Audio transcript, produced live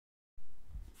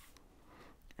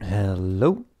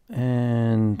Hello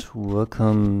and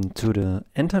welcome to the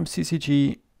End Times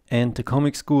TCG and the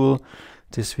Comic School.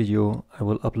 This video I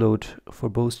will upload for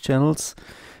both channels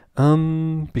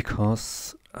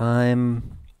because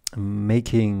I'm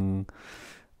making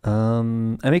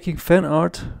fan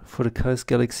art for the Chaos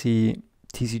Galaxy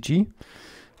TCG.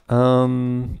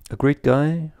 A great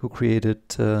guy who created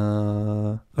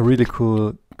a really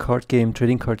cool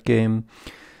trading card game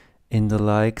in the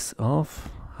likes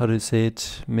of, how do you say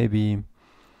it, maybe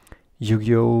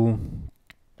Yu-Gi-Oh!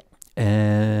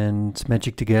 And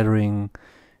Magic the Gathering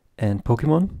and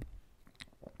Pokemon.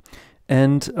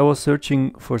 And I was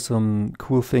searching for some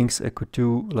cool things I could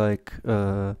do, like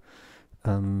what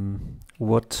am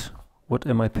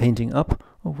I painting up?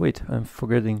 Oh wait, I'm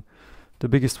forgetting the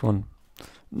biggest one.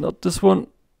 Not this one.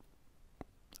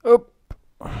 Oh,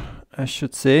 I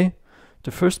should say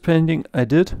the first painting I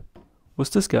did was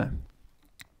this guy.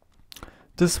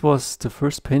 This was the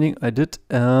first painting I did,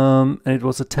 and it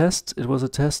was a test. It was a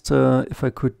test if I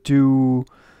could do,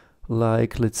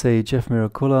 like, let's say, Jeff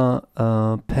Miracola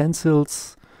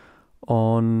pencils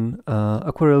on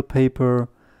aquarelle paper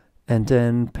and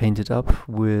then paint it up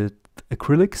with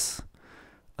acrylics.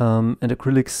 And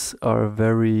acrylics are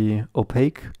very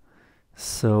opaque,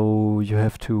 so you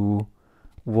have to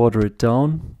water it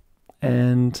down.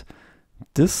 And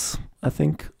this, I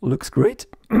think, looks great.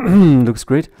 Looks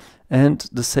great. And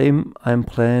the same I'm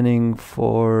planning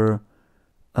for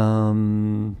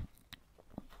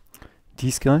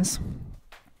these guys.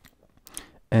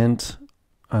 And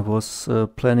I was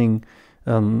planning,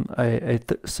 I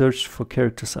searched for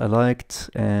characters I liked,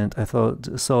 and I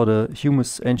saw the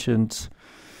Humus Ancient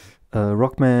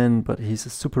Rockman, but he's a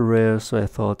super rare, so I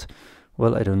thought,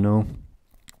 well, I don't know.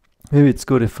 Maybe it's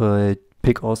good if I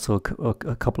pick also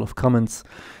a couple of comments.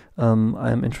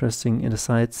 I'm interested in the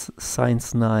Science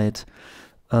Night.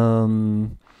 I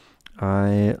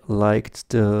liked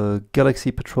the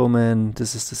Galaxy Patrolman.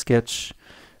 This is the sketch,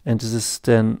 and this is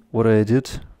then what I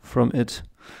did from it.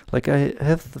 Like, I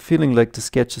have the feeling like the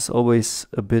sketch is always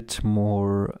a bit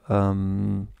more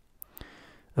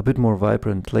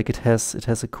vibrant. Like, it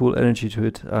has a cool energy to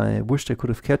it. I wished I could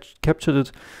have captured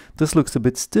it. This looks a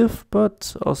bit stiff,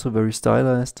 but also very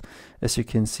stylized, as you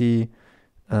can see.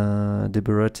 The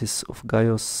Baratis of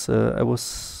Gaius. I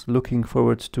was looking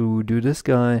forward to do this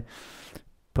guy,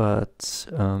 but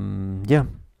yeah,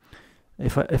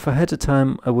 if I had the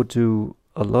time, I would do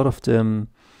a lot of them.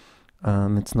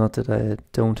 It's not that I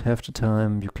don't have the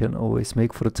time. You can always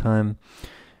make for the time,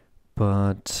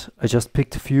 but I just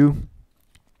picked a few,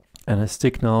 and I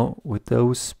stick now with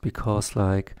those because,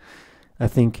 like, I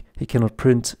think he cannot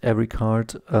print every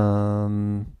card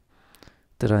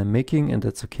that I'm making, and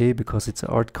that's okay because it's an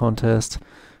art contest.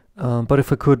 But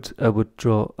if I could, I would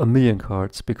draw 1,000,000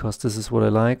 cards because this is what I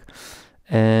like.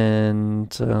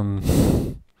 And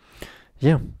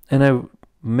yeah, and I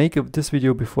make this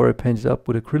video before I paint it up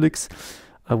with acrylics.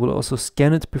 I will also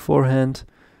scan it beforehand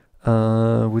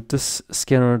with this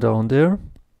scanner down there,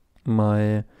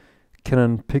 my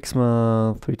Canon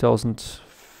Pixma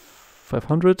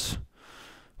 3500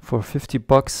 for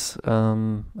 $50,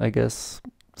 I guess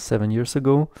 7 years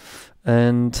ago.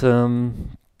 And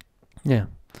yeah,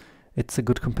 it's a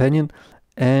good companion.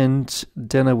 And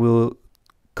then I will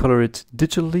color it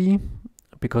digitally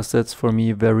because that's for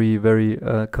me very, very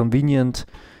convenient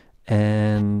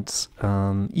and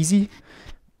easy.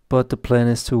 But the plan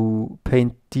is to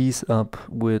paint these up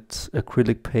with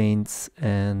acrylic paints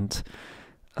and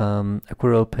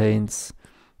aquarelle paints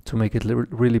to make it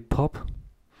really pop.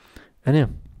 And yeah,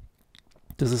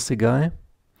 this is the guy.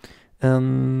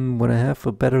 When I have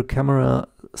a better camera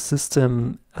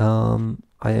system,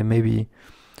 I maybe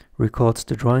record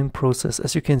the drawing process.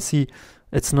 As you can see,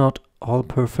 it's not all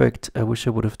perfect. I wish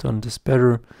I would have done this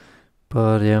better,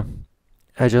 but yeah,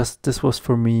 this was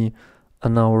for me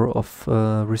an hour of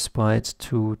respite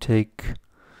to take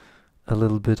a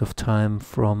little bit of time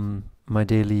from my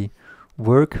daily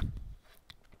work.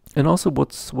 And also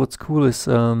what's cool is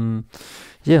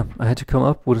yeah, I had to come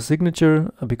up with a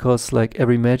signature because, like,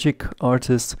 every Magic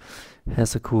artist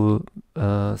has a cool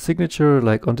signature.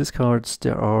 Like, on these cards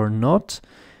there are not,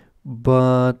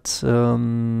 but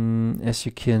as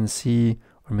you can see,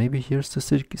 or maybe here's the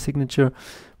signature,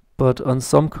 but on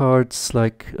some cards,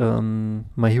 like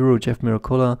my hero Jeff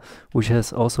Miracola, which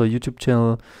has also a YouTube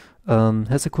channel,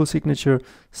 has a cool signature,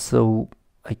 so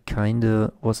I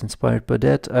kinda was inspired by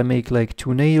that. I make like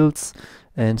 2 nails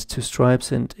and 2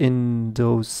 stripes, and in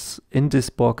this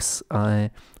box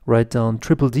I write down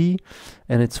triple D,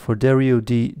 and it's for Dario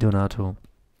D Donato.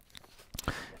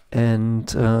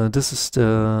 And this is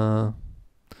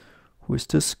who is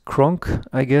this? Kronk,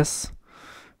 I guess.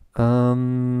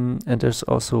 And there's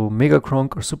also Mega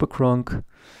Kronk or Super Kronk.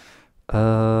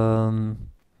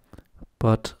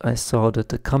 But I saw that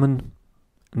the common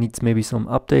needs maybe some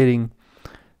updating,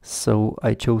 so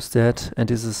I chose that. And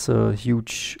this is a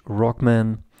huge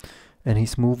Rockman, and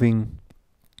he's moving.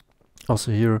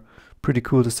 Also here, pretty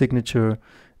cool, the signature,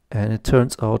 and it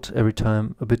turns out every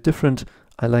time a bit different.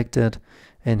 I like that.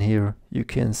 And here you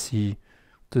can see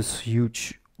this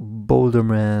huge Boulder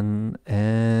Man,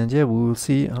 and yeah, we will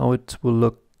see how it will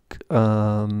look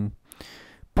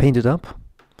painted up.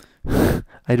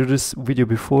 I do this video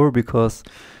before because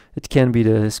it can be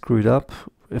that I screw it up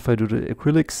if I do the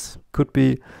acrylics. Could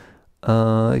be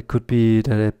it could be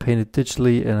that I paint it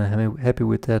digitally, and I'm happy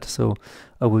with that, so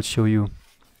I will show you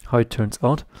how it turns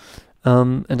out.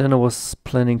 And then I was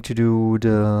planning to do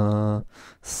the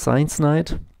science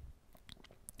night,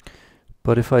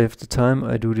 but if I have the time,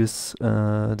 I do this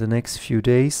the next few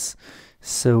days.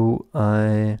 So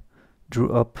I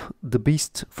drew up the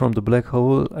beast from the black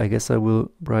hole. I guess I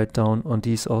will write down on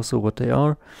these also what they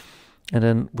are, and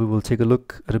then we will take a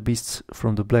look at the beasts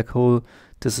from the black hole.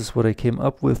 This is what I came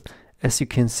up with. As you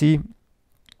can see,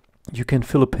 you can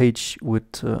fill a page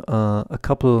with a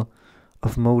couple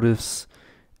of motifs,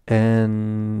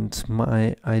 and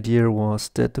my idea was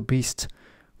that the beast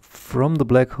from the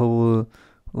black hole,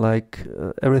 like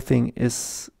everything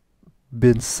is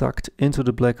been sucked into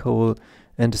the black hole,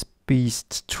 and this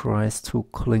beast tries to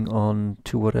cling on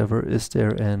to whatever is there.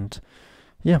 And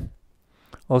yeah,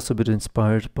 also a bit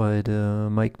inspired by the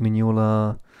Mike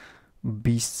Mignola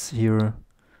beasts here.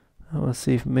 I will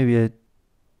see if maybe I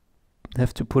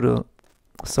have to put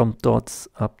some dots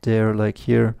up there, like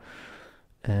here.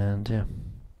 And yeah,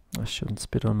 I shouldn't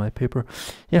spit on my paper.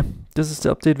 Yeah, this is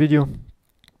the update video.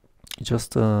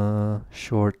 Just a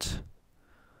short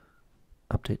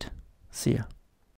update. See ya.